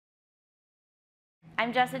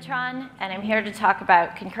I'm Jessitron, and I'm here to talk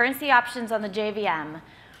about concurrency options on the JVM,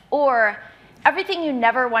 or everything you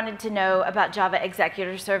never wanted to know about Java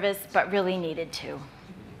Executor Service, but really needed to.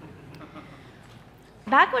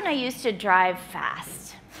 Back when I used to drive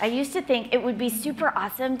fast, I used to think it would be super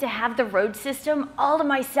awesome to have the road system all to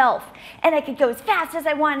myself, and I could go as fast as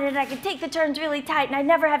I wanted, and I could take the turns really tight, and I'd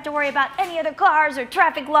never have to worry about any other cars or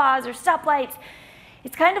traffic laws or stoplights.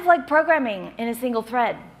 It's kind of like programming in a single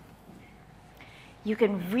thread. You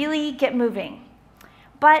can really get moving.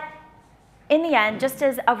 But in the end, just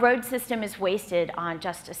as a road system is wasted on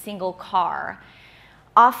just a single car,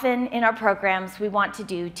 often in our programs, we want to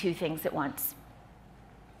do two things at once.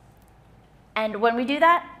 And when we do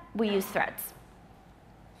that, we use threads.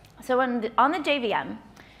 So on the JVM,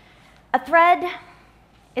 a thread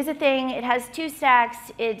is a thing. It has two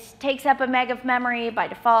stacks. It takes up a meg of memory by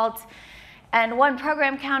default, and one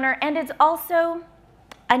program counter, and it's also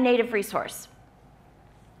a native resource.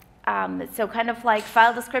 So kind of like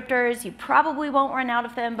file descriptors, you probably won't run out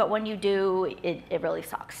of them, but when you do, it really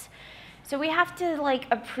sucks. So we have to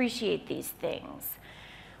appreciate these things.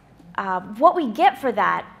 What we get for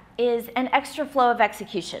that is an extra flow of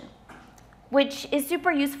execution, which is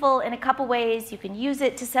super useful in a couple ways. You can use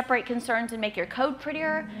it to separate concerns and make your code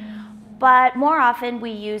prettier, but more often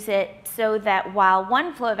we use it so that while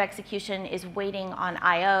one flow of execution is waiting on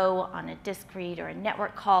I/O, on a disk read or a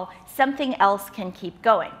network call, something else can keep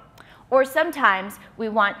going. Or sometimes we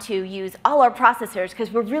want to use all our processors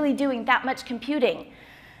because we're really doing that much computing.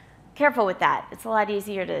 Careful with that. It's a lot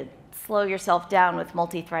easier to slow yourself down with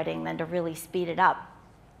multi-threading than to really speed it up.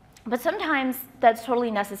 But sometimes that's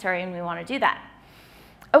totally necessary and we want to do that.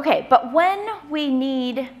 Okay, but when we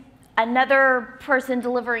need another person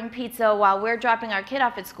delivering pizza while we're dropping our kid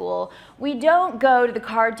off at school, we don't go to the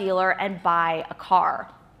car dealer and buy a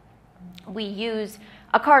car. We use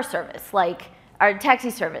a car service, like our taxi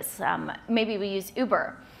service. Maybe we use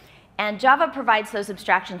Uber. And Java provides those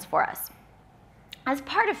abstractions for us. As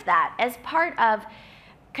part of that, as part of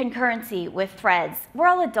concurrency with threads, we're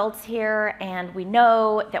all adults here, and we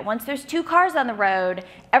know that once there's two cars on the road,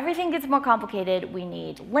 everything gets more complicated. We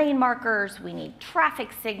need lane markers, we need traffic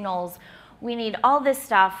signals, we need all this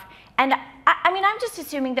stuff. And I mean, I'm just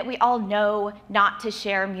assuming that we all know not to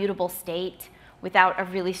share mutable state without a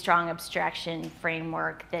really strong abstraction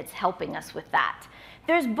framework that's helping us with that.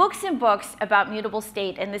 There's books and books about mutable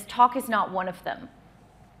state, and this talk is not one of them,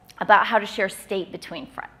 about how to share state between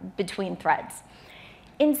threads.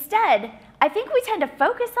 Instead, I think we tend to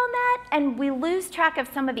focus on that, and we lose track of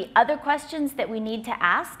some of the other questions that we need to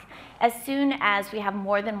ask as soon as we have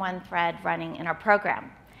more than one thread running in our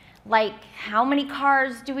program. Like, how many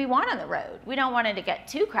cars do we want on the road? We don't want it to get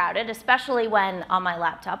too crowded, especially when, on my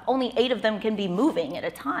laptop, only 8 of them can be moving at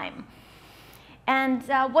a time. And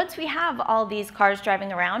once we have all these cars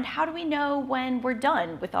driving around, how do we know when we're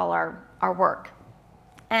done with all our work?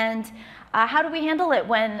 And how do we handle it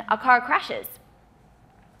when a car crashes?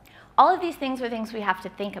 All of these things are things we have to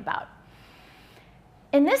think about.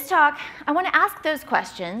 In this talk, I want to ask those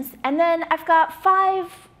questions, and then I've got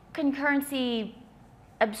 5 concurrency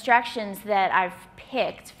abstractions that I've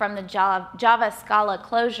picked from the Java, Scala,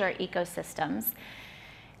 Clojure ecosystems.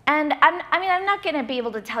 And I'm not going to be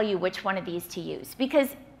able to tell you which one of these to use,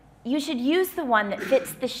 because you should use the one that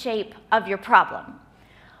fits the shape of your problem.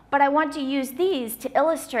 But I want to use these to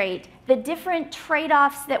illustrate the different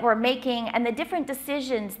trade-offs that we're making and the different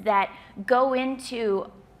decisions that go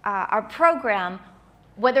into our program,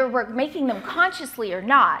 whether we're making them consciously or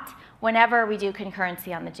not, whenever we do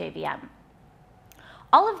concurrency on the JVM.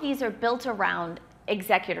 All of these are built around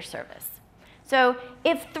executor service. So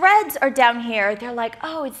if threads are down here, they're like,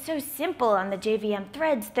 oh, it's so simple on the JVM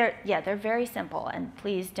threads. They're very simple, and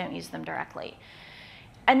please don't use them directly.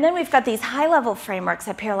 And then we've got these high-level frameworks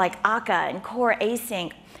up here like akka and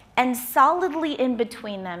core.async, and solidly in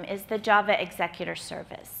between them is the Java Executor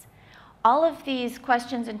Service. All of these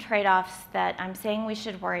questions and trade-offs that I'm saying we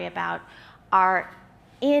should worry about are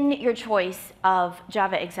in your choice of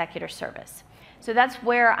Java Executor Service. So that's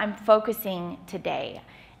where I'm focusing today.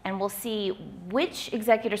 And we'll see which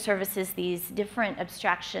executor services these different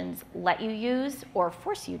abstractions let you use or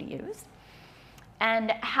force you to use,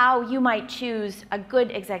 and how you might choose a good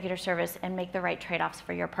executor service and make the right trade-offs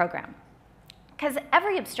for your program. Because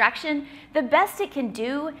every abstraction, the best it can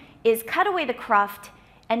do is cut away the cruft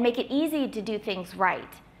and make it easy to do things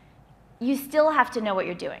right. You still have to know what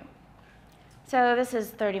you're doing. So this is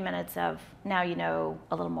 30 minutes of now you know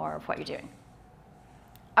a little more of what you're doing.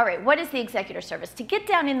 All right, what is the executor service? To get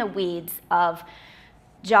down in the weeds of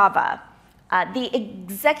Java, the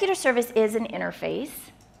executor service is an interface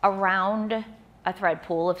around a thread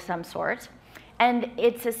pool of some sort. and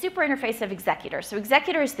it's a super interface of Executor. So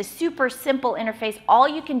Executor is the super simple interface. All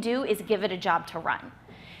you can do is give it a job to run.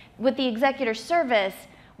 With the ExecutorService,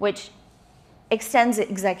 which extends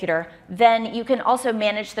Executor, then you can also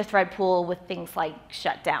manage the thread pool with things like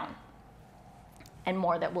shutdown and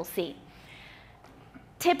more that we'll see.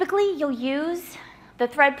 Typically, you'll use the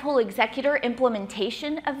thread pool executor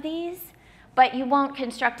implementation of these, but you won't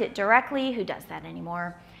construct it directly. Who does that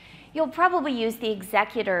anymore? You'll probably use the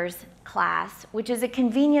executors class, which is a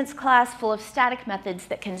convenience class full of static methods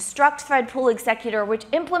that construct thread pool executor, which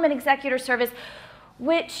implement ExecutorService,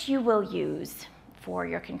 which you will use for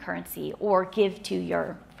your concurrency or give to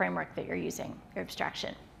your framework that you're using, your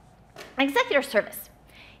abstraction. ExecutorService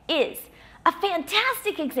is a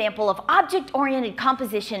fantastic example of object-oriented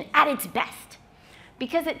composition at its best,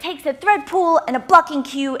 because it takes a thread pool and a blocking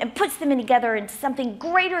queue and puts them together into something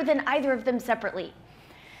greater than either of them separately.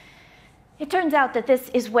 It turns out that this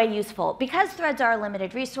is way useful. Because threads are a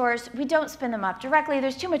limited resource, we don't spin them up directly.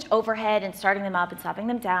 There's too much overhead in starting them up and stopping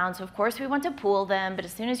them down, so of course we want to pool them, but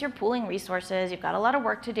as soon as you're pooling resources, you've got a lot of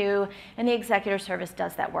work to do, and the ExecutorService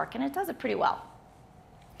does that work, and it does it pretty well.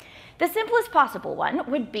 The simplest possible one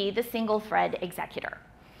would be the single thread executor.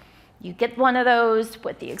 You get one of those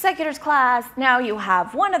with the executors class. Now you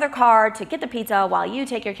have one other card to get the pizza while you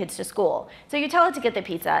take your kids to school. So you tell it to get the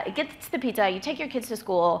pizza. It gets the pizza. You take your kids to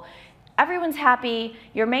school. Everyone's happy.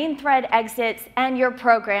 Your main thread exits, and your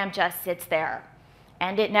program just sits there.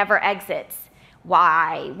 And it never exits.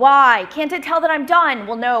 Why? Why? Can't it tell that I'm done?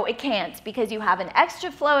 Well, no, it can't, because you have an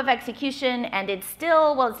extra flow of execution, and it's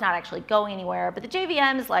still, well, it's not actually going anywhere, but the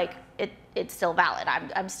JVM is like, it's still valid.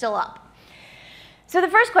 I'm still up. So the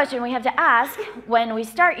first question we have to ask when we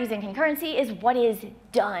start using concurrency is, what is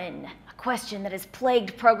done? A question that has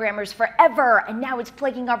plagued programmers forever, and now it's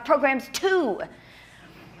plaguing our programs too.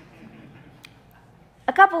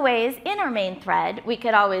 A couple ways. In our main thread, we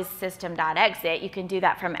could always system.exit. You can do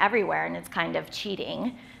that from everywhere, and it's kind of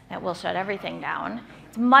cheating. That will shut everything down.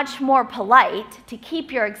 It's much more polite to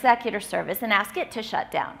keep your ExecutorService and ask it to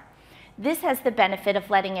shut down. This has the benefit of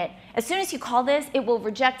letting it, as soon as you call this, it will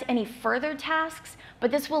reject any further tasks,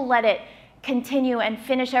 but this will let it continue and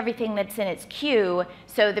finish everything that's in its queue,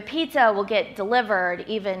 so the pizza will get delivered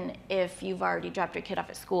even if you've already dropped your kid off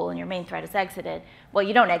at school and your main thread is exited. Well,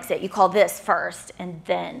 you don't exit, you call this first and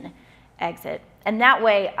then exit. And that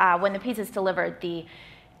way, when the pizza is delivered, the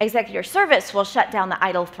ExecutorService will shut down the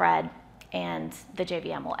idle thread and the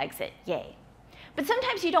JVM will exit, yay. But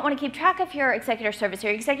sometimes you don't want to keep track of your ExecutorService.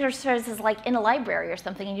 Your ExecutorService is like in a library or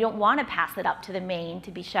something, and you don't want to pass it up to the main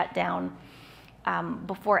to be shut down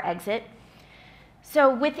before exit.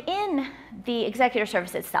 So within the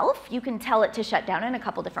ExecutorService itself, you can tell it to shut down in a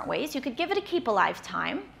couple different ways. You could give it a keep alive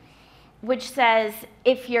time, which says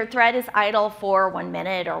if your thread is idle for 1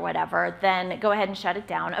 minute or whatever, then go ahead and shut it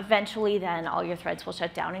down. Eventually, then all your threads will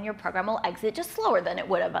shut down and your program will exit just slower than it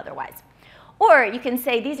would have otherwise. Or you can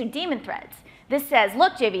say these are daemon threads. This says,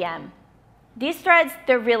 look, JVM, these threads,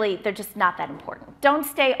 they're just not that important. Don't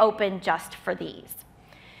stay open just for these.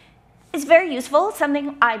 It's very useful,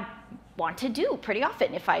 something I want to do pretty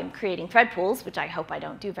often if I'm creating thread pools, which I hope I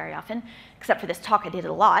don't do very often, except for this talk I did it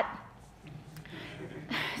a lot.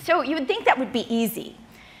 So you would think that would be easy.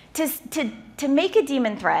 To make a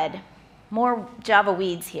daemon thread, more Java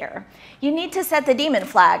weeds here, you need to set the daemon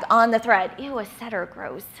flag on the thread. Ew, a setter,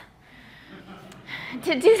 gross.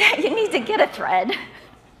 To do that, you need to get a thread.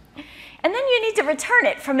 And then you need to return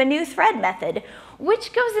it from a new thread method,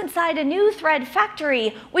 which goes inside a new thread factory,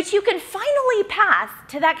 which you can finally pass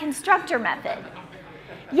to that constructor method.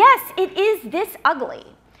 Yes, it is this ugly.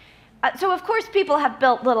 So of course, people have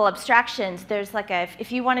built little abstractions. There's like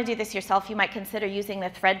if you want to do this yourself, you might consider using the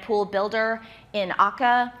thread pool builder in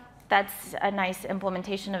akka. That's a nice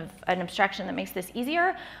implementation of an abstraction that makes this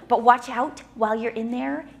easier. But watch out, while you're in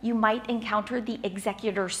there, you might encounter the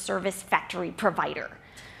ExecutorService factory provider.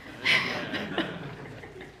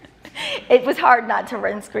 It was hard not to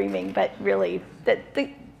run screaming, but really,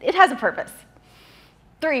 it has a purpose.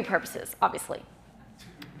 3 purposes, obviously.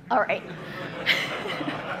 All right.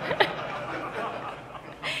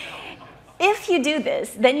 If you do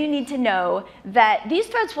this, then you need to know that these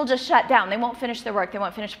threads will just shut down. They won't finish their work. They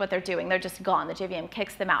won't finish what they're doing. They're just gone. The JVM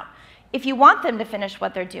kicks them out. If you want them to finish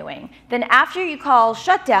what they're doing, then after you call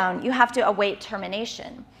shutdown, you have to await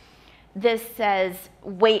termination. This says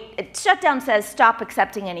wait. Shutdown says stop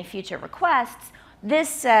accepting any future requests. This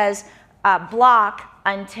says block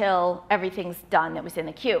until everything's done that was in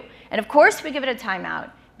the queue. And of course, we give it a timeout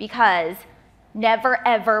because never,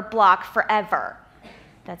 ever block forever.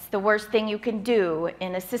 That's the worst thing you can do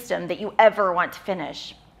in a system that you ever want to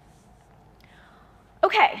finish.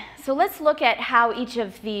 Okay, So let's look at how each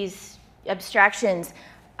of these abstractions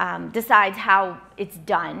decides how it's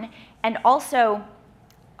done. And also,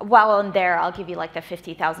 while I'm there, I'll give you like the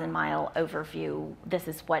 50,000-mile overview. This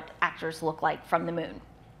is what actors look like from the moon.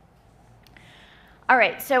 All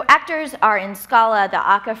right, so actors are in Scala, the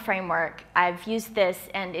akka framework. I've used this,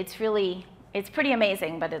 and it's pretty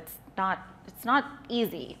amazing, but it's not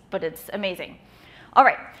easy, but it's amazing. All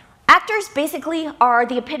right, actors basically are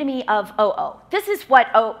the epitome of OO. This is what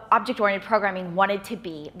object-oriented programming wanted to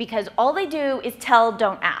be, because all they do is tell,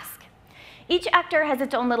 don't ask. Each actor has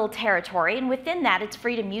its own little territory, and within that, it's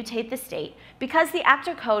free to mutate the state, because the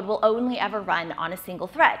actor code will only ever run on a single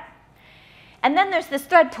thread. And then there's this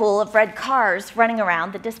thread pool of red cars running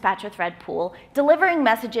around, the dispatcher thread pool, delivering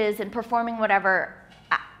messages and performing whatever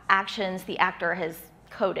actions the actor has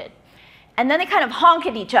coded. And then they kind of honk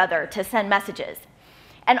at each other to send messages.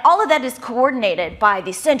 And all of that is coordinated by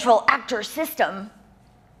the central actor system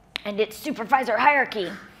and its supervisor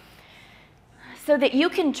hierarchy, so that you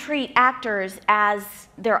can treat actors as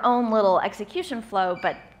their own little execution flow,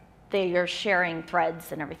 but you're sharing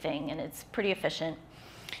threads and everything, and it's pretty efficient.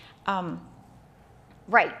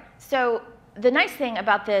 Right, so the nice thing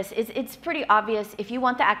about this is it's pretty obvious. If you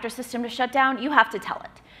want the actor system to shut down, you have to tell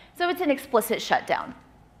it. So it's an explicit shutdown.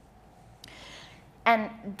 And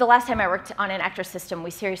the last time I worked on an actor system,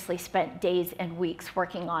 we seriously spent days and weeks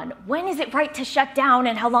working on when is it right to shut down,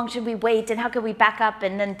 and how long should we wait, and how could we back up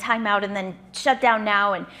and then time out and then shut down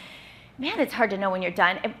now. And man, it's hard to know when you're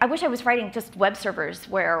done. I wish I was writing just web servers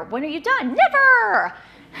where, when are you done? Never!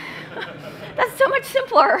 That's so much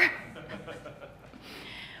simpler.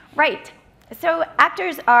 Right. So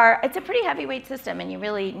actors it's a pretty heavyweight system, and you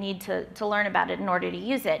really need to learn about it in order to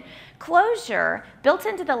use it. Clojure, built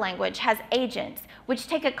into the language, has agents, which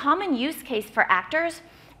take a common use case for actors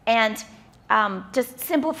and just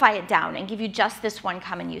simplify it down and give you just this one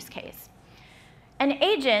common use case. An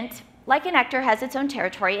agent, like an actor, has its own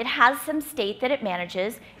territory. It has some state that it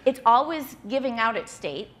manages. It's always giving out its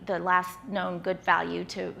state, the last known good value,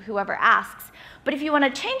 to whoever asks. But if you want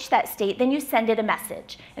to change that state, then you send it a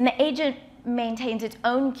message. And the agent maintains its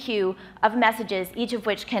own queue of messages, each of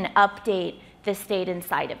which can update the state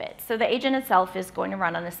inside of it. So the agent itself is going to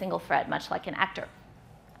run on a single thread, much like an actor.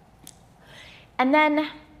 And then,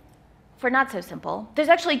 for not so simple, there's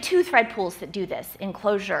actually 2 thread pools that do this in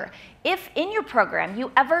Clojure. If in your program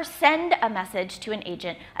you ever send a message to an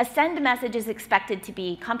agent, a send message is expected to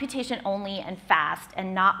be computation only and fast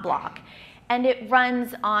and not block. And it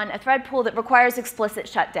runs on a thread pool that requires explicit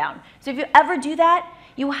shutdown. So if you ever do that,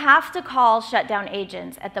 you have to call shutdown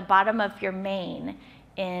agents at the bottom of your main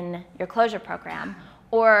in your Clojure program,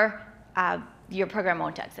 or your program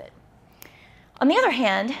won't exit. On the other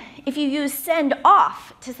hand, if you use send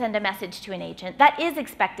off to send a message to an agent, that is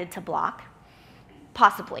expected to block.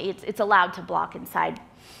 Possibly, it's allowed to block inside.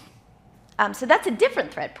 So that's a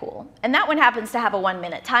different thread pool, and that one happens to have a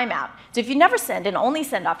 1-minute timeout. So if you never send and only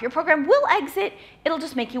send off, your program will exit. It'll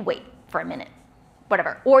just make you wait for a minute.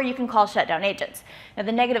 Whatever, or you can call shutdown agents. Now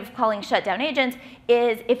the negative of calling shutdown agents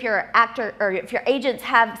is if your agents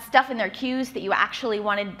have stuff in their queues that you actually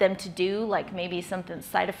wanted them to do, like maybe something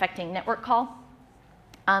side-affecting network call,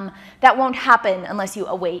 that won't happen unless you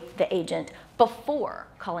await the agent before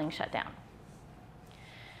calling shutdown.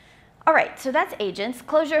 All right, so that's agents.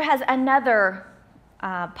 Clojure has another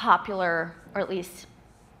popular, or at least,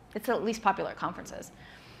 it's at least popular at conferences.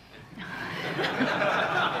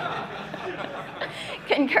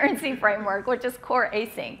 Concurrency framework, which is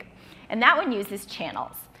core.async. And that one uses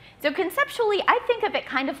channels. So conceptually, I think of it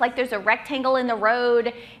kind of like there's a rectangle in the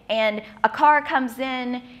road, and a car comes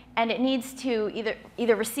in, and it needs to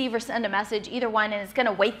either receive or send a message, either one, and it's going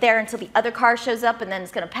to wait there until the other car shows up, and then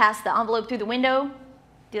it's going to pass the envelope through the window,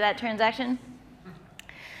 do that transaction.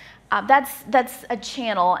 That's a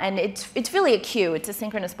channel, and it's really a queue. It's a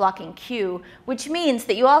synchronous blocking queue, which means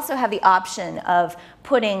that you also have the option of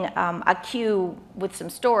putting a queue with some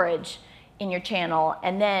storage in your channel,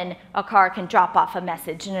 and then a car can drop off a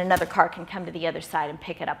message, and another car can come to the other side and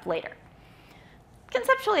pick it up later.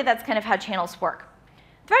 Conceptually, that's kind of how channels work.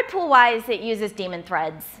 Thread pool-wise, it uses daemon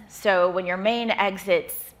threads. So when your main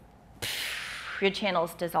exits, your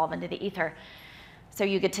channels dissolve into the ether. So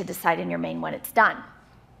you get to decide in your main when it's done.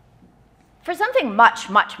 For something much,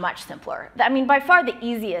 much, much simpler, I mean, by far the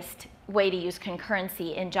easiest way to use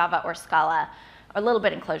concurrency in Java or Scala, or a little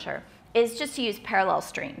bit in Clojure, is just to use parallel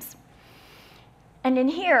streams. And in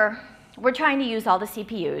here, we're trying to use all the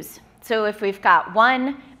CPUs. So if we've got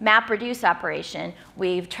one map reduce operation,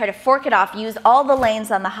 we've tried to fork it off, use all the lanes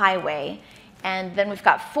on the highway, and then we've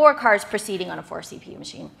got 4 cars proceeding on a 4 CPU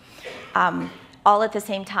machine, all at the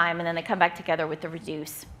same time, and then they come back together with the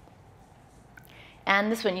reduce.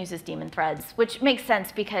 And this one uses daemon threads, which makes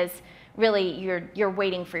sense because really you're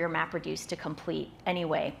waiting for your MapReduce to complete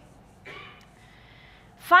anyway.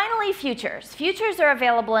 Finally, futures. Futures are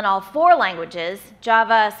available in all 4 languages,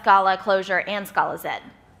 Java, Scala, Clojure, and Scala Z.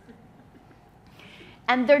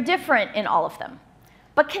 And they're different in all of them.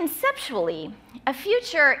 But conceptually, a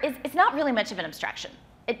future is not really much of an abstraction.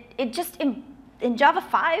 It just, in Java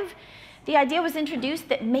 5, the idea was introduced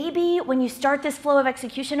that maybe when you start this flow of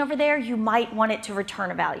execution over there, you might want it to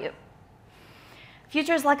return a value.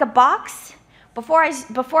 Future is like a box. Before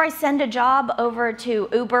I send a job over to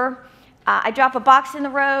Uber, I drop a box in the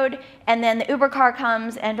road, and then the Uber car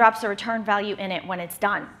comes and drops a return value in it when it's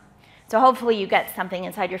done. So hopefully you get something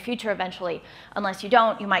inside your future eventually. Unless you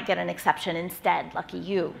don't, you might get an exception instead. Lucky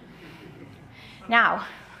you. Now,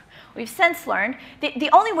 we've since learned the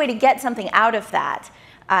only way to get something out of that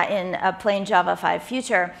in a plain Java 5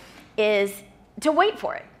 future is to wait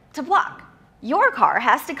for it, to block. Your car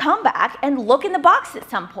has to come back and look in the box at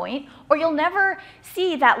some point, or you'll never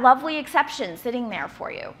see that lovely exception sitting there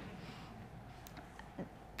for you.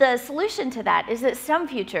 The solution to that is that some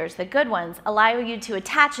futures, the good ones, allow you to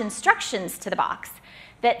attach instructions to the box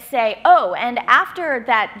that say, oh, and after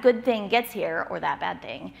that good thing gets here, or that bad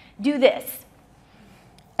thing, do this.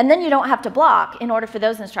 And then you don't have to block in order for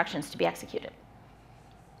those instructions to be executed.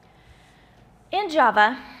 In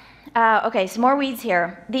Java, okay, some more weeds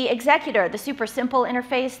here. The executor, the super simple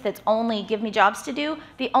interface that's only give me jobs to do,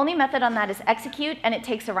 the only method on that is execute, and it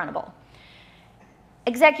takes a runnable.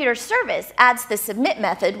 ExecutorService adds the submit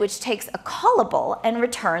method, which takes a callable and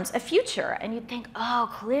returns a future. And you'd think, oh,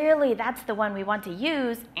 clearly that's the one we want to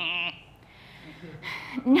use.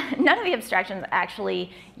 None of the abstractions actually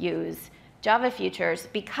use Java futures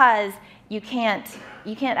because you can't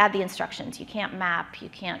add the instructions. You can't map. You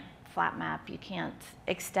can't flat map. You can't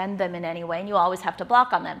extend them in any way. And you always have to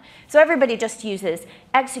block on them. So everybody just uses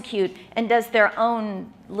execute and does their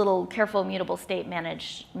own little careful mutable state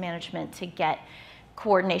management to get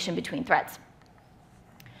coordination between threads.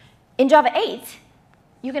 In Java 8,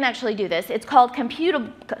 you can actually do this. It's called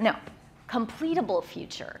completable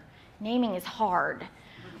future. Naming is hard.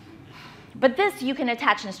 But this you can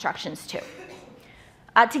attach instructions to.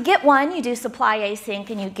 To get one, you do supply async,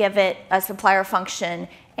 and you give it a supplier function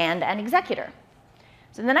and an executor.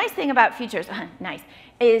 So the nice thing about futures,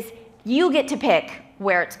 is you get to pick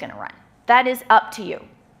where it's going to run. That is up to you.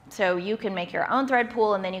 So you can make your own thread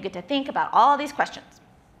pool, and then you get to think about all these questions.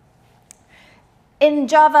 In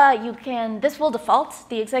Java, this will default.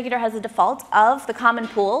 The executor has a default of the common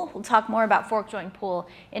pool. We'll talk more about fork join pool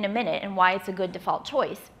in a minute and why it's a good default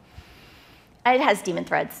choice. It has daemon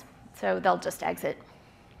threads, so they'll just exit.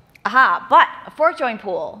 Aha, but a fork join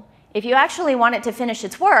pool, if you actually want it to finish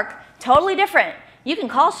its work, totally different. You can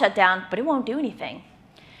call shutdown, but it won't do anything.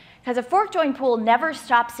 Because a fork join pool never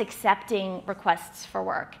stops accepting requests for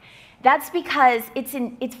work. That's because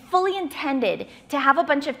it's fully intended to have a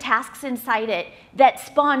bunch of tasks inside it that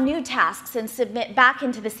spawn new tasks and submit back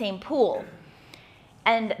into the same pool.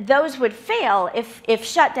 And those would fail if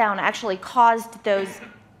shutdown actually caused those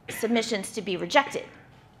submissions to be rejected.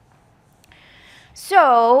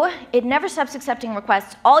 So it never stops accepting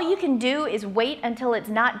requests. All you can do is wait until it's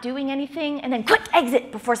not doing anything and then quick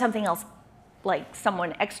exit before something else, like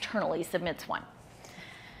someone externally submits one.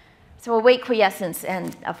 So await quiescence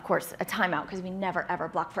and, of course, a timeout, because we never, ever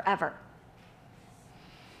block forever.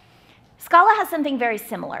 Scala has something very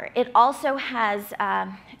similar. It also has,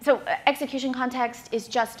 so execution context is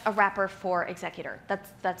just a wrapper for executor.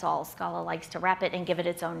 That's all. Scala likes to wrap it and give it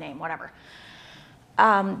its own name, whatever.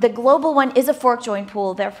 The global one is a fork join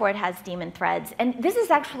pool, therefore it has daemon threads. And this is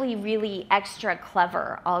actually really extra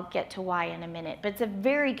clever. I'll get to why in a minute. But it's a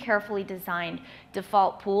very carefully designed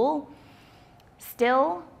default pool.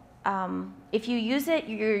 Still, if you use it,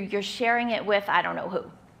 you're sharing it with I don't know who.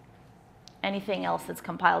 Anything else that's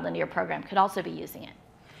compiled into your program could also be using it.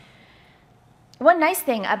 One nice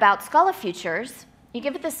thing about Scala futures, you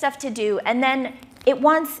give it the stuff to do, and then it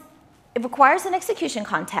requires an execution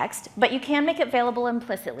context, but you can make it available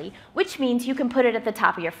implicitly, which means you can put it at the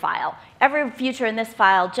top of your file. Every future in this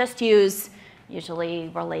file, just use, usually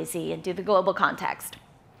we're lazy, and do the global context.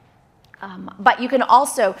 But you can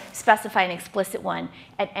also specify an explicit one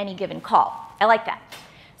at any given call. I like that.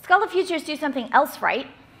 Scala futures do something else right.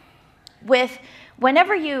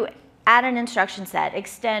 Whenever you add an instruction set,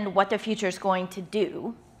 extend what the future is going to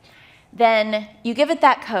do, then you give it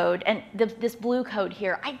that code, and this blue code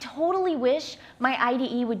here. I totally wish my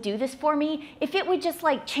IDE would do this for me. If it would just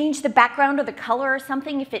like change the background or the color or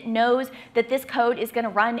something, if it knows that this code is going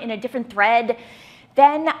to run in a different thread,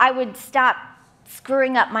 then I would stop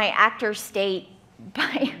screwing up my actor state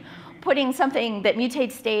by putting something that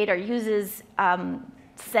mutates state or uses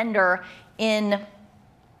sender in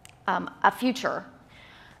a future,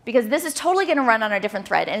 because this is totally going to run on a different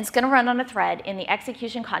thread, and it's going to run on a thread in the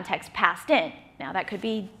execution context passed in. Now, that could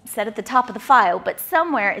be set at the top of the file, but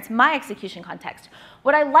somewhere it's my execution context.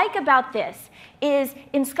 What I like about this is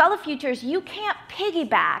in Scala futures, you can't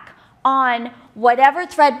piggyback on whatever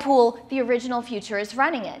thread pool the original future is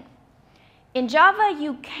running in. In Java,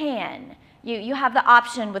 you can. You have the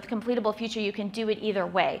option with completable future, you can do it either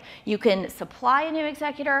way. You can supply a new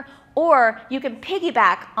executor, or you can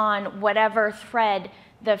piggyback on whatever thread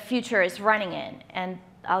the future is running in. And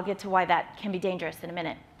I'll get to why that can be dangerous in a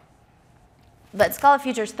minute. But Scala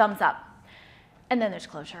futures, thumbs up. And then there's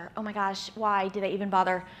Clojure. Oh my gosh, why did I even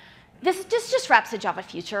bother? This just wraps a Java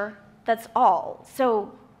future. That's all.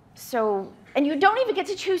 And you don't even get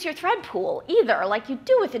to choose your thread pool either, like you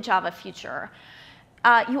do with a Java future.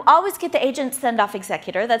 You always get the agent send-off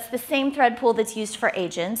executor. That's the same thread pool that's used for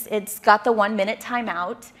agents. It's got the 1-minute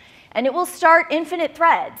timeout. And it will start infinite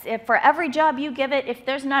threads. If for every job you give it, if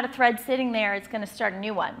there's not a thread sitting there, it's going to start a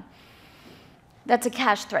new one. That's a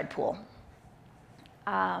cache thread pool.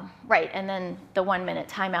 Right, and then the 1-minute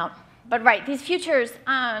timeout. But right, these futures,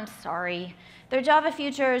 I'm sorry. They're Java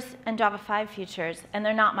futures and Java 5 futures, and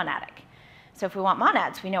they're not monadic. So if we want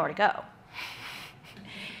monads, we know where to go.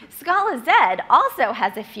 Scala Z also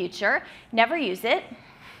has a future. Never use it.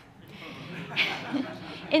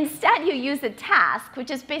 Instead, you use a task, which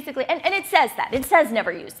is basically, and it says that. It says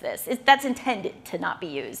never use this. That's intended to not be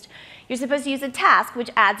used. You're supposed to use a task, which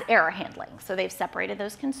adds error handling. So they've separated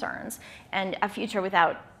those concerns. And a future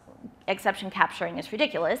without exception capturing is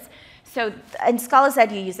ridiculous. So in Scala Z,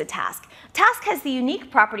 you use a task. Task has the unique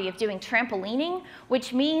property of doing trampolining,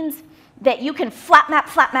 which means that you can flat map,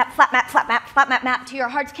 flat map, flat map, flat map, flat map, map to your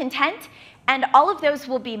heart's content. And all of those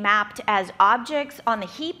will be mapped as objects on the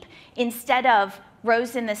heap instead of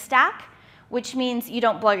rows in the stack, which means you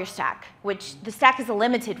don't blow your stack, which the stack is a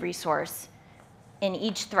limited resource in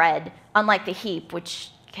each thread, unlike the heap,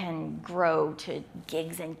 which can grow to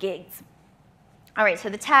gigs and gigs. All right, so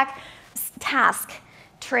the task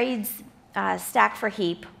trades stack for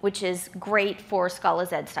heap, which is great for Scala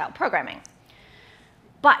Z style programming.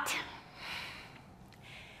 But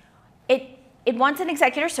it wants an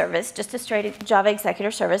executor service, just a straight Java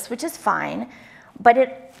executor service, which is fine.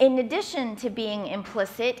 But in addition to being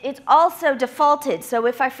implicit, it's also defaulted. So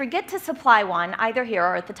if I forget to supply one, either here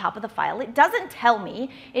or at the top of the file, it doesn't tell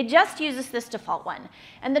me. It just uses this default one.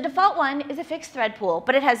 And the default one is a fixed thread pool,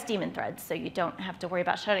 but it has daemon threads, so you don't have to worry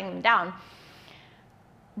about shutting them down.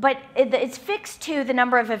 But it's fixed to the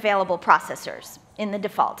number of available processors in the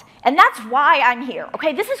default. And that's why I'm here.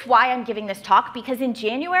 Okay, this is why I'm giving this talk, because in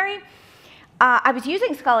January, I was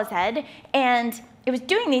using Scala Z, and it was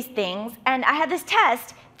doing these things, and I had this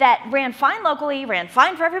test that ran fine locally, ran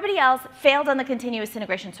fine for everybody else, failed on the continuous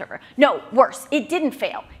integration server. No, worse, it didn't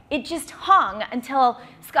fail. It just hung until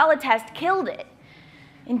Scala test killed it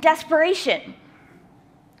in desperation.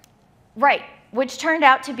 Right, which turned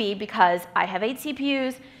out to be because I have 8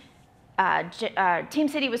 CPUs,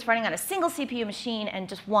 TeamCity was running on a single CPU machine, and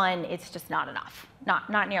just one, it's just not enough,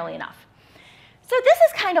 not nearly enough. So this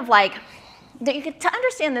is kind of like, to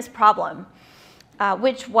understand this problem,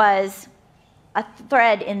 which was a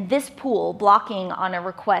thread in this pool blocking on a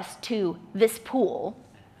request to this pool.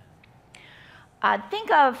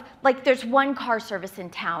 Think of, like, there's one car service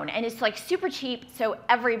in town, and it's like super cheap, so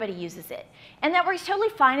everybody uses it. And that works totally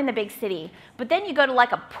fine in the big city. But then you go to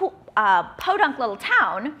like a podunk little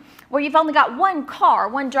town where you've only got one car,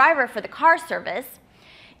 one driver for the car service,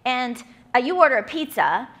 and you order a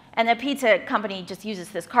pizza, and the pizza company just uses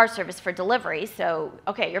this car service for delivery. So,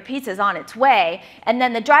 okay, your pizza's on its way. And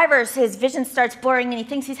then the driver, his vision starts blurring, and he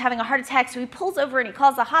thinks he's having a heart attack. So he pulls over and he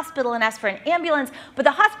calls the hospital and asks for an ambulance. But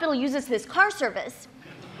the hospital uses this car service.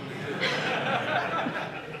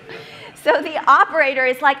 So the operator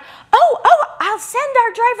is like, oh, I'll send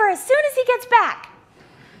our driver as soon as he gets back.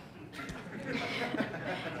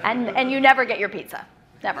 and you never get your pizza,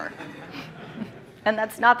 never. And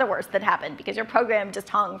that's not the worst that happened, because your program just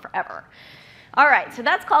hung forever. All right, so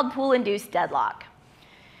that's called pool-induced deadlock.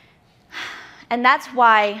 And that's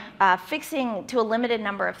why fixing to a limited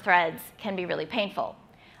number of threads can be really painful.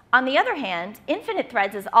 On the other hand, infinite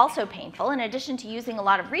threads is also painful. In addition to using a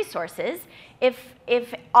lot of resources,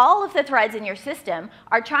 if all of the threads in your system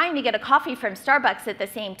are trying to get a coffee from Starbucks at the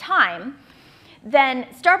same time, then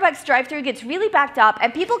Starbucks drive-thru gets really backed up,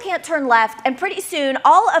 and people can't turn left, and pretty soon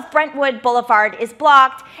all of Brentwood Boulevard is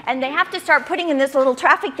blocked, and they have to start putting in this little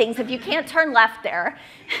traffic things if you can't turn left there.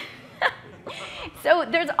 So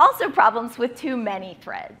there's also problems with too many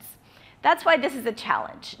threads. That's why this is a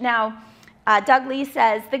challenge. Now, Doug Lee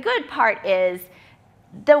says, the good part is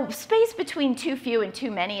the space between too few and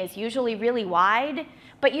too many is usually really wide,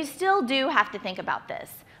 but you still do have to think about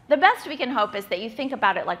this. The best we can hope is that you think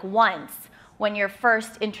about it like once when you're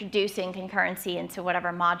first introducing concurrency into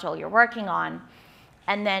whatever module you're working on.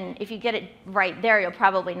 And then if you get it right there, you'll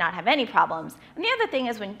probably not have any problems. And the other thing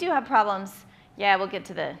is when you do have problems, yeah, we'll get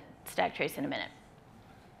to the stack trace in a minute.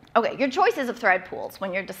 Okay, your choices of thread pools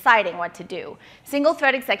when you're deciding what to do. Single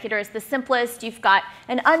thread executor is the simplest. You've got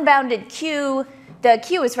an unbounded queue. The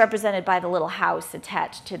queue is represented by the little house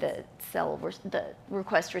attached to the the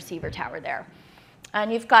request receiver tower there.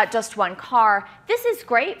 And you've got just one car. This is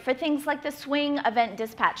great for things like the swing event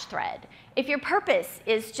dispatch thread. If your purpose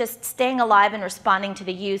is just staying alive and responding to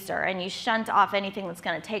the user, and you shunt off anything that's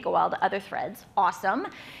going to take a while to other threads, awesome.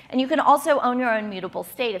 And you can also own your own mutable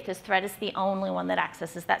state if this thread is the only one that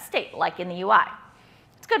accesses that state, like in the UI.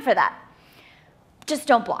 It's good for that. Just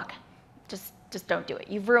don't block. Just don't do it.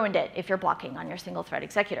 You've ruined it if you're blocking on your single thread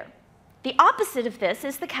executor. The opposite of this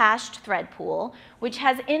is the cached thread pool, which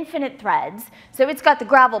has infinite threads. So it's got the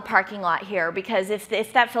gravel parking lot here, because if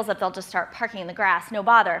that fills up, they'll just start parking in the grass, no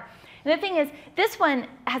bother. And the thing is, this one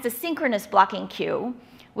has a synchronous blocking queue,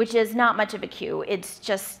 which is not much of a queue. It's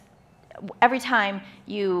just every time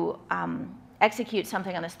you execute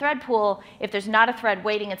something on this thread pool, if there's not a thread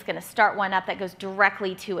waiting, it's going to start one up that goes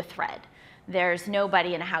directly to a thread. There's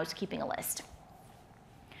nobody in a house keeping a list.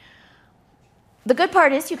 The good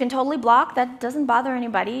part is you can totally block. That doesn't bother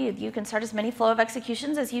anybody. You can start as many flow of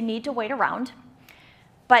executions as you need to wait around.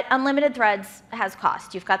 But unlimited threads has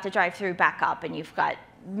cost. You've got the drive-through backup, and you've got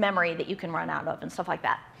memory that you can run out of and stuff like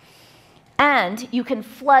that. And you can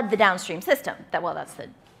flood the downstream system. Well, that's the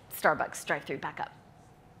Starbucks drive-through backup.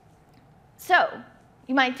 So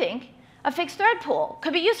you might think a fixed thread pool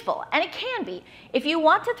could be useful, and it can be. If you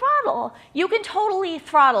want to throttle, you can totally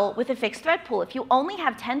throttle with a fixed thread pool. If you only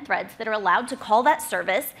have 10 threads that are allowed to call that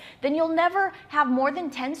service, then you'll never have more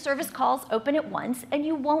than 10 service calls open at once, and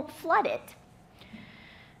you won't flood it.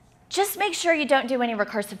 Just make sure you don't do any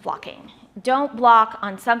recursive blocking. Don't block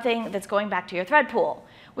on something that's going back to your thread pool,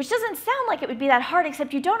 which doesn't sound like it would be that hard,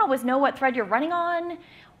 except you don't always know what thread you're running on.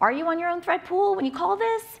 Are you on your own thread pool when you call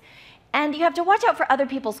this? And you have to watch out for other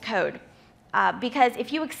people's code. Because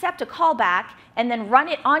if you accept a callback and then run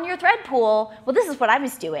it on your thread pool, well, this is what I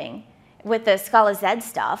was doing with the Scala Z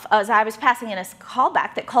stuff, as I was passing in a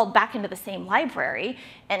callback that called back into the same library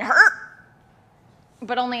and hurt,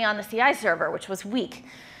 but only on the CI server, which was weak.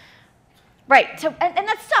 Right, so, and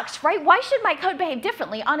that sucks, right? Why should my code behave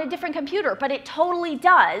differently on a different computer? But it totally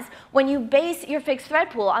does when you base your fixed thread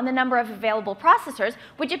pool on the number of available processors,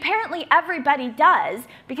 which apparently everybody does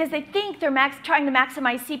because they think they're trying to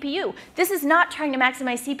maximize CPU. This is not trying to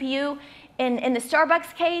maximize CPU. In the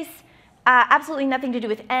Starbucks case, absolutely nothing to do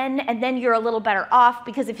with N, and then you're a little better off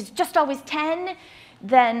because if it's just always 10,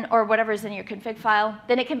 then, or whatever's in your config file,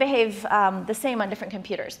 then it can behave the same on different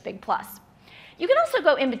computers, big plus. You can also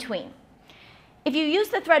go in between. If you use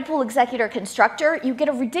the thread pool executor constructor, you get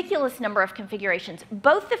a ridiculous number of configurations.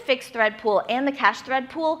 Both the fixed thread pool and the cached thread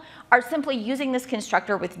pool are simply using this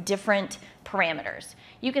constructor with different parameters.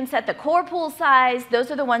 You can set the core pool size. Those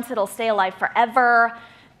are the ones that'll stay alive forever.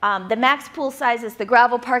 The max pool size is the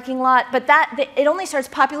gravel parking lot, but it only starts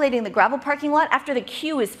populating the gravel parking lot after the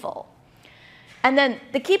queue is full. And then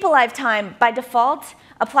the keep alive time, by default,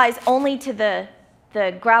 applies only to the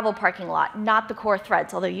gravel parking lot, not the core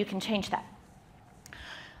threads, although you can change that.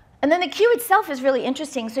 And then the queue itself is really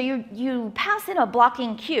interesting. So you pass in a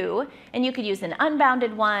blocking queue, and you could use an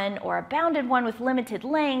unbounded one or a bounded one with limited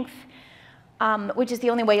length, which is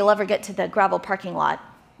the only way you'll ever get to the gravel parking lot,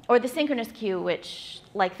 or the synchronous queue, which,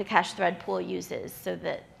 like the cached thread pool, uses so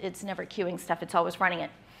that it's never queuing stuff, it's always running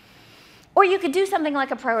it. Or you could do something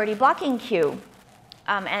like a priority blocking queue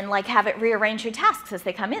and like have it rearrange your tasks as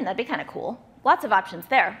they come in. That'd be kind of cool. Lots of options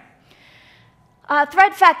there.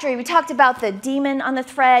 Thread factory, we talked about the daemon on the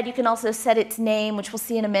thread. You can also set its name, which we'll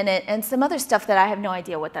see in a minute, and some other stuff that I have no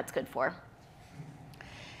idea what that's good for.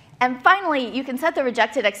 And finally, you can set the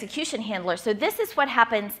rejected execution handler. So this is what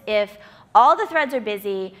happens if all the threads are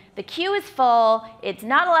busy, the queue is full, it's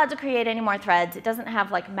not allowed to create any more threads, it doesn't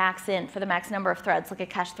have like max int for the max number of threads like a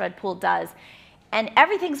cached thread pool does, and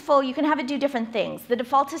everything's full, you can have it do different things. The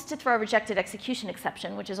default is to throw a rejected execution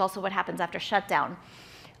exception, which is also what happens after shutdown.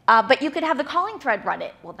 But you could have the calling thread run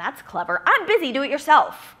it. Well, that's clever. I'm busy, do it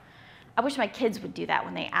yourself. I wish my kids would do that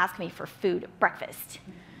when they ask me for food at breakfast.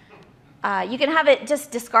 You can have it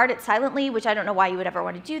just discard it silently, which I don't know why you would ever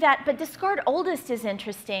want to do that, but discard oldest is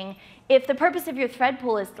interesting. If the purpose of your thread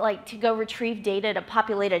pool is like to go retrieve data to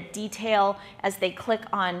populate a detail as they click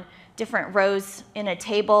on different rows in a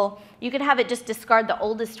table, you could have it just discard the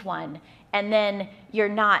oldest one, and then you're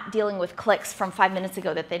not dealing with clicks from 5 minutes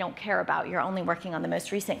ago that they don't care about. You're only working on the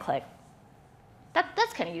most recent click.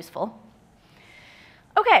 That's kind of useful.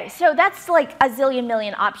 Okay, so that's like a zillion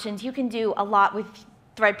million options. You can do a lot with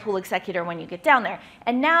thread pool executor when you get down there.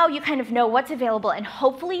 And now you kind of know what's available, and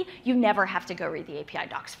hopefully you never have to go read the API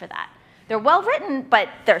docs for that. They're well written, but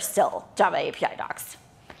they're still Java API docs.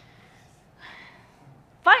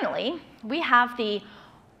 Finally, we have the,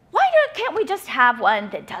 can't we just have one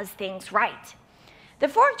that does things right? The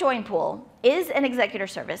fork join pool is an executor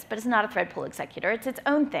service, but it's not a thread pool executor. It's its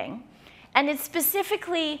own thing. And it's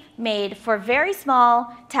specifically made for very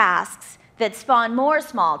small tasks that spawn more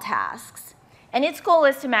small tasks. And its goal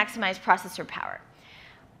is to maximize processor power.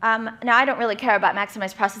 Now, I don't really care about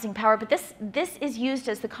maximized processing power, but this is used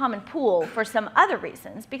as the common pool for some other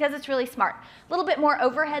reasons, because it's really smart. A little bit more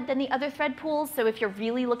overhead than the other thread pools, so if you're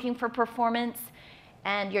really looking for performance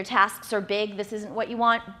and your tasks are big, this isn't what you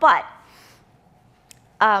want. But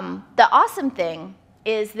the awesome thing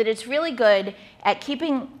is that it's really good at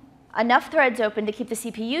keeping enough threads open to keep the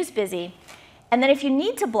CPUs busy. And then if you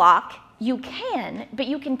need to block, you can, but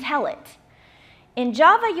you can tell it. In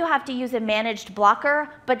Java, you have to use a managed blocker,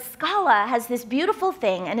 but Scala has this beautiful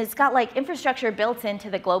thing, and it's got like infrastructure built into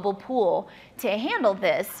the global pool to handle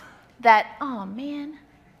this that, oh man.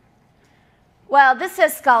 Well, this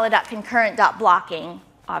says scala.concurrent.blocking,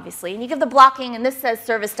 obviously, and you give the blocking, and this says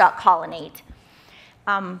service.collinate.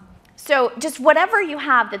 So just whatever you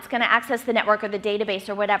have that's going to access the network or the database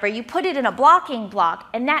or whatever, you put it in a blocking block,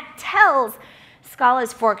 and that tells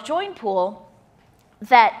Scala's fork join pool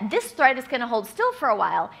that this thread is going to hold still for a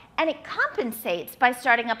while, and it compensates by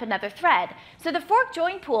starting up another thread. So the fork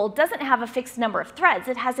join pool doesn't have a fixed number of threads.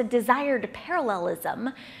 It has a desired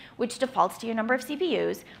parallelism, which defaults to your number of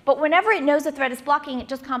CPUs. But whenever it knows a thread is blocking, it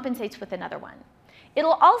just compensates with another one.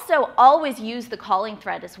 It'll also always use the calling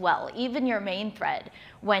thread as well, even your main thread.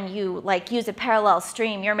 When you use a parallel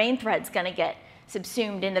stream, your main thread's going to get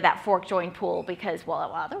subsumed into that fork join pool because,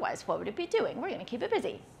 well, otherwise, what would it be doing? We're going to keep it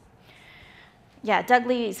busy. Yeah, Doug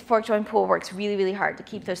Lee's fork join pool works really, really hard to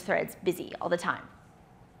keep those threads busy all the time.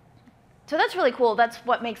 So that's really cool. That's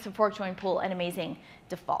what makes the fork join pool an amazing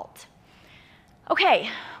default. OK,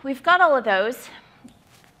 we've got all of those.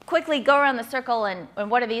 Quickly go around the circle, and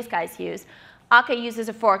what do these guys use? Akka uses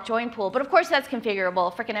a fork join pool, but of course that's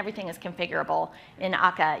configurable. Frickin' everything is configurable in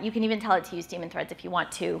Akka. You can even tell it to use daemon threads if you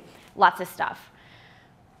want to. Lots of stuff.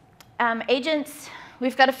 Agents,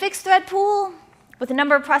 we've got a fixed thread pool with a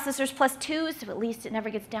number of processors plus 2, so at least it never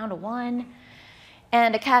gets down to 1,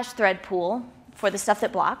 and a cache thread pool for the stuff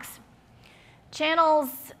that blocks. Channels,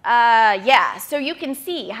 yeah, so you can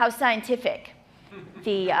see how scientific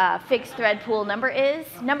the fixed thread pool number is.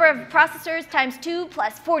 Number of processors times 2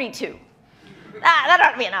 plus 42. That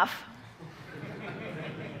ought to be enough.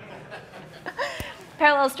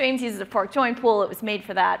 Parallel streams uses a fork join pool. It was made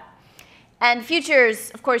for that. And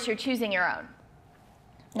futures, of course, you're choosing your own.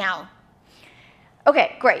 Now,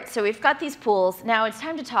 OK, great. So we've got these pools. Now it's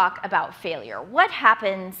time to talk about failure. What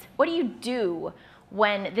happens? What do you do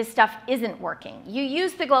when this stuff isn't working? You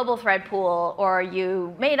use the global thread pool, or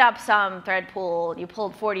you made up some thread pool. You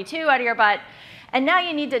pulled 42 out of your butt. And now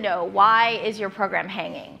you need to know, why is your program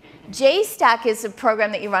hanging? JStack is a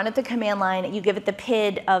program that you run at the command line. You give it the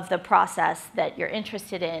PID of the process that you're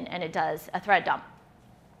interested in, and it does a thread dump.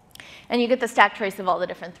 And you get the stack trace of all the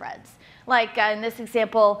different threads. Like in this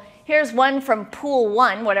example, here's one from pool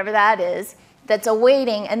 1, whatever that is, that's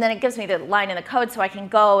awaiting, and then it gives me the line in the code so I can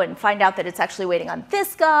go and find out that it's actually waiting on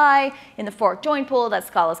this guy in the fork join pool. That's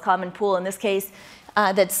Scala's common pool in this case,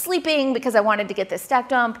 that's sleeping because I wanted to get this stack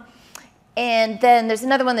dump. And then there's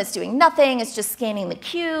another one that's doing nothing. It's just scanning the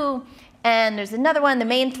queue. And there's another one. The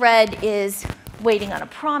main thread is waiting on a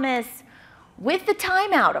promise with the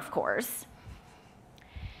timeout, of course.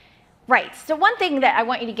 Right, so one thing that I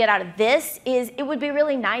want you to get out of this is it would be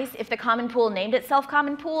really nice if the common pool named itself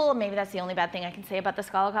common pool. Maybe that's the only bad thing I can say about the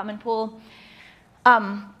Scala common pool.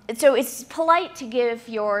 So it's polite to give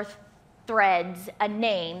your threads a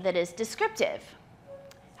name that is descriptive.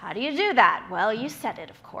 How do you do that? Well, you set it,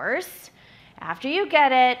 of course, after you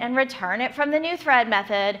get it and return it from the new thread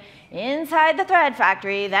method inside the thread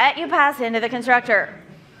factory that you pass into the constructor.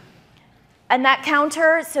 And that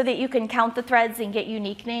counter, so that you can count the threads and get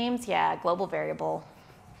unique names, yeah, global variable.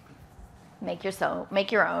 Make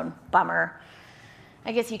your own. Bummer.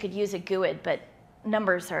 I guess you could use a GUID, but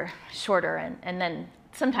numbers are shorter and then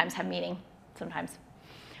sometimes have meaning, sometimes.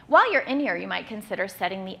 While you're in here, you might consider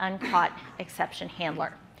setting the uncaught exception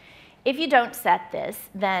handler. If you don't set this,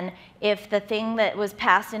 then if the thing that was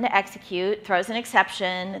passed into execute throws an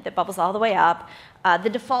exception that bubbles all the way up, the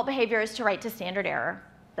default behavior is to write to standard error,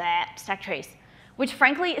 stack trace, which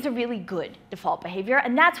frankly is a really good default behavior,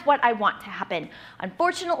 and that's what I want to happen.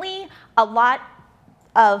 Unfortunately, a lot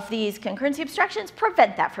of these concurrency abstractions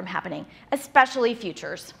prevent that from happening, especially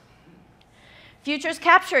futures. Futures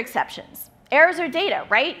capture exceptions. Errors are data,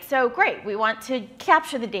 right? So great, we want to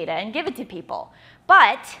capture the data and give it to people.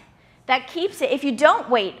 But that keeps it, if you don't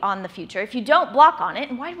wait on the future, if you don't block on it,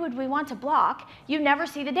 and why would we want to block? You never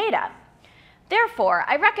see the data. Therefore,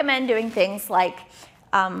 I recommend doing things like,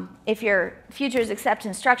 if your futures accept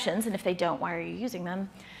instructions, and if they don't, why are you using them?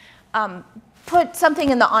 Put something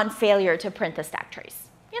in the on failure to print the stack trace.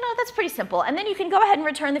 You know, that's pretty simple. And then you can go ahead and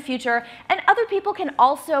return the future, and other people can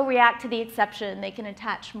also react to the exception. They can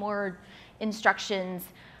attach more instructions,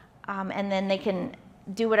 and then they can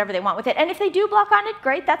do whatever they want with it. And if they do block on it,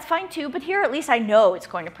 great, that's fine too. But here, at least I know it's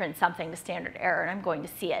going to print something to standard error, and I'm going to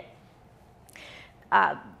see it.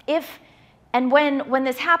 When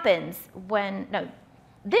this happens,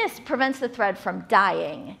 this prevents the thread from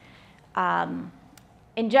dying.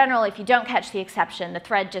 In general, if you don't catch the exception, the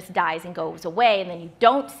thread just dies and goes away, and then you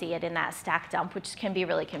don't see it in that stack dump, which can be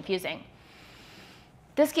really confusing.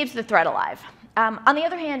 This keeps the thread alive. On the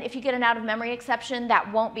other hand, if you get an out-of-memory exception,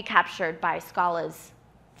 that won't be captured by Scala's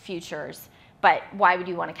futures. But why would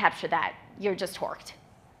you want to capture that? You're just horked.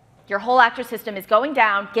 Your whole actor system is going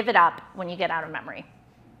down. Give it up when you get out of memory.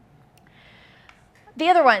 The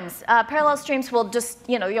other ones, parallel streams will just,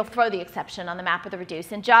 you'll throw the exception on the map of the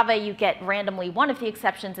reduce. In Java, you get randomly one of the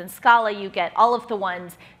exceptions. In Scala, you get all of the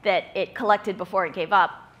ones that it collected before it gave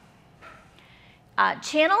up.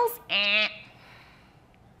 Channels,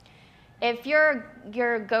 If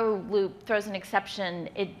your go loop throws an exception,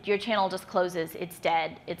 your channel just closes, it's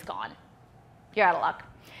dead, it's gone. You're out of luck.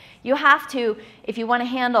 You have to, if you want to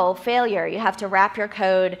handle failure, you have to wrap your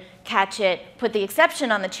code, catch it, put the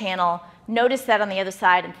exception on the channel, notice that on the other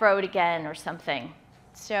side, and throw it again or something.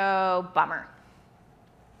 So, bummer.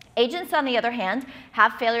 Agents, on the other hand,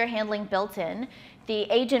 have failure handling built in. The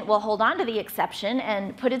agent will hold on to the exception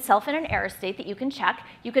and put itself in an error state that you can check.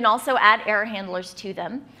 You can also add error handlers to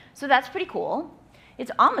them. So that's pretty cool.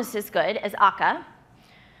 It's almost as good as akka.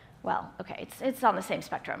 Well, okay, it's on the same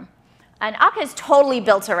spectrum. And akka is totally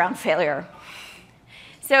built around failure.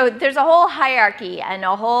 So there's a whole hierarchy and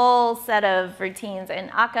a whole set of routines,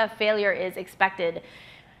 and akka failure is expected.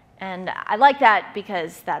 And I like that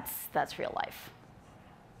because that's real life.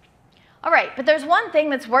 All right, but there's one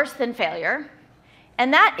thing that's worse than failure,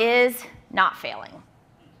 and that is not failing.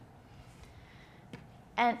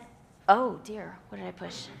 And oh dear, what did I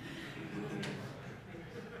push?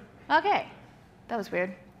 Okay, that was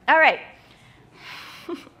weird. All right.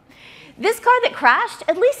 This car that crashed,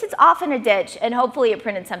 at least it's off in a ditch, and hopefully it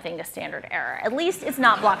printed something to standard error. At least it's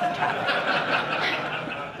not blocking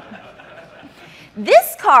traffic.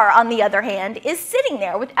 This car, on the other hand, is sitting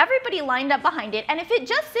there with everybody lined up behind it, and if it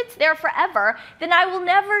just sits there forever, then I will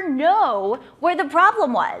never know where the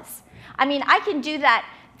problem was. I mean, I can do that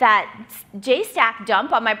JStack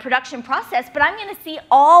dump on my production process, but I'm going to see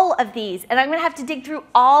all of these, and I'm going to have to dig through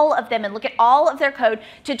all of them and look at all of their code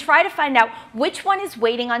to try to find out which one is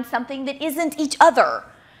waiting on something that isn't each other.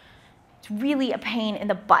 It's really a pain in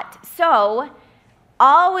the butt. So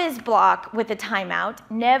always block with a timeout.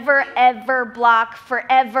 Never, ever block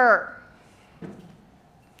forever.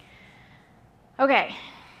 OK,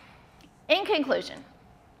 in conclusion,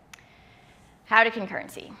 how to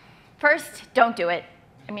concurrency. First, don't do it.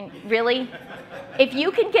 I mean, really? If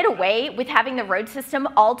you can get away with having the road system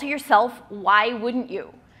all to yourself, why wouldn't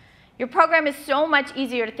you? Your program is so much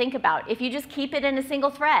easier to think about if you just keep it in a single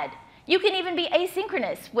thread. You can even be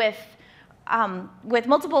asynchronous with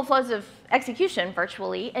multiple flows of execution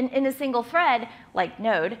virtually in a single thread, like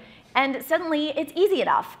Node, and suddenly it's easy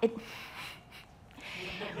enough. It's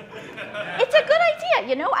a good idea,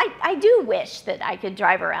 I do wish that I could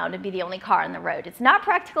drive around and be the only car on the road. It's not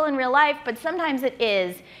practical in real life, but sometimes it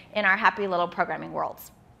is in our happy little programming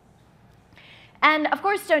worlds. And of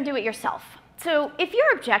course, don't do it yourself. So if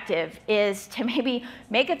your objective is to maybe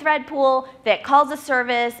make a thread pool that calls a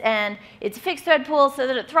service, and it's a fixed thread pool so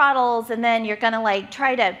that it throttles, and then you're going to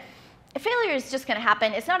try to, failure is just going to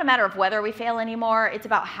happen. It's not a matter of whether we fail anymore. It's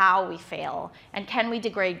about how we fail, and can we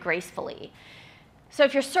degrade gracefully. So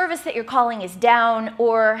if your service that you're calling is down,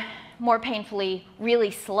 or more painfully, really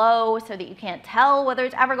slow so that you can't tell whether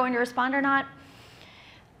it's ever going to respond or not,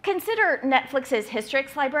 consider Netflix's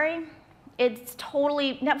Hystrix library. it's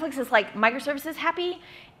totally, Netflix is like microservices happy.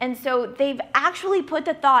 And so they've actually put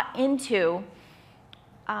the thought into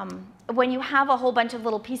when you have a whole bunch of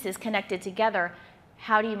little pieces connected together,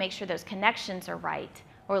 how do you make sure those connections are right,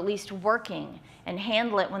 or at least working, and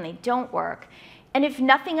handle it when they don't work? And if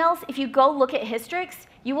nothing else, if you go look at Hystrix,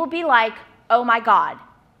 you will be like, oh my God,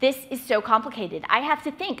 this is so complicated. I have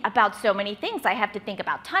to think about so many things. I have to think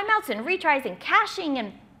about timeouts and retries and caching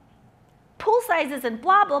and pool sizes and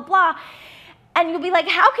blah, blah, blah. And you'll be like,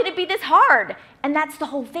 how can it be this hard? And that's the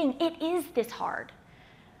whole thing. It is this hard.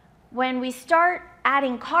 When we start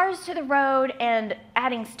adding cars to the road and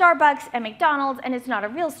adding Starbucks and McDonald's, and it's not a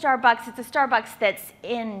real Starbucks, it's a Starbucks that's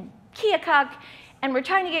in Keokuk, and we're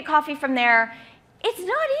trying to get coffee from there, it's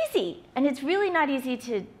not easy. And it's really not easy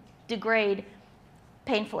to degrade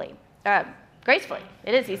painfully, gracefully.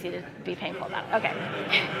 It is easy to be painful about it. Okay.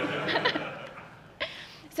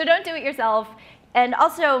 So don't do it yourself. And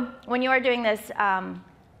also, when you are doing this,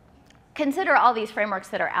 consider all these frameworks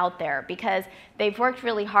that are out there, because they've worked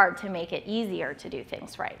really hard to make it easier to do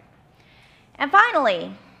things right. And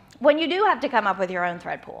finally, when you do have to come up with your own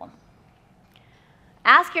thread pool,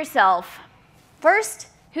 ask yourself, first,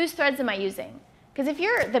 whose threads am I using? Because if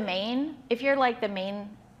you're like the main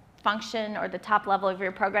function or the top level of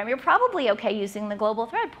your program, you're probably okay using the global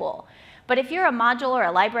thread pool. But if you're a module or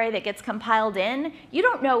a library that gets compiled in, you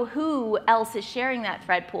don't know who else is sharing that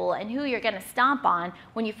thread pool and who you're going to stomp on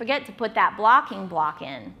when you forget to put that blocking block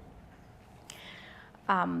in.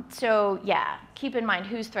 So yeah, keep in mind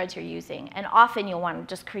whose threads you're using. And often you'll want to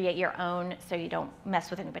just create your own so you don't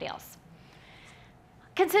mess with anybody else.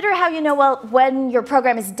 Consider how you know when your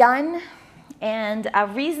program is done and a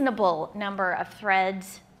reasonable number of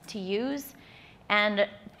threads to use. And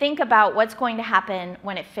think about what's going to happen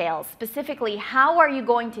when it fails. Specifically, how are you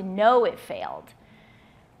going to know it failed?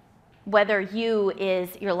 Whether you is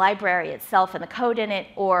your library itself and the code in it,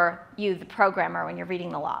 or you, the programmer, when you're reading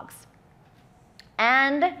the logs.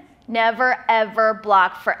 And never, ever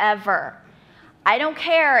block forever. I don't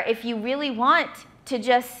care if you really want to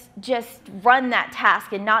just run that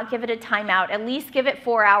task and not give it a timeout. At least give it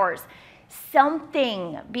 4 hours.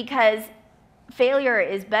 Something, because failure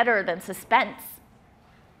is better than suspense.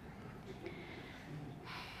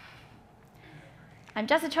 I'm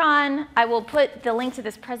Jessitron. I will put the link to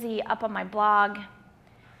this Prezi up on my blog.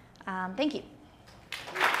 Thank you.